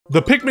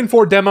The Pikmin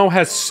 4 demo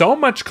has so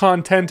much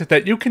content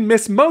that you can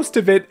miss most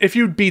of it if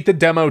you beat the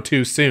demo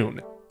too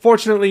soon.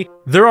 Fortunately,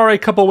 there are a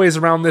couple ways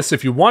around this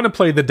if you want to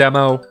play the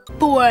demo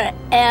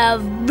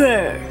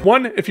forever.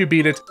 One, if you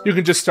beat it, you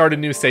can just start a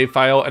new save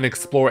file and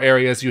explore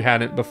areas you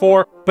hadn't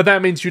before, but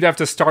that means you'd have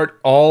to start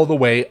all the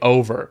way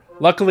over.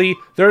 Luckily,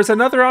 there's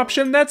another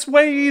option that's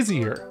way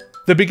easier.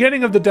 The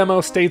beginning of the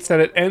demo states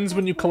that it ends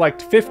when you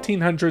collect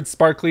 1500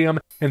 Sparklium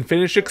and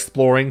finish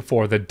exploring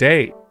for the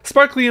day.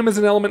 Sparklium is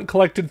an element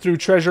collected through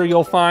treasure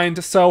you'll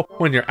find, so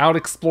when you're out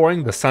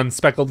exploring the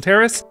sun-speckled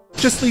terrace,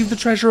 just leave the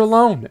treasure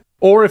alone.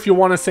 Or if you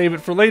want to save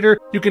it for later,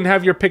 you can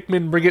have your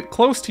Pikmin bring it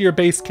close to your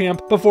base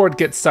camp before it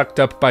gets sucked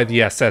up by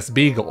the SS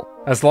Beagle.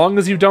 As long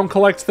as you don't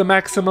collect the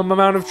maximum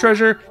amount of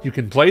treasure, you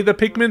can play the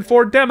Pikmin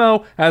 4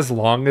 demo as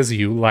long as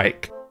you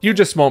like. You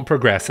just won't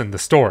progress in the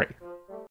story.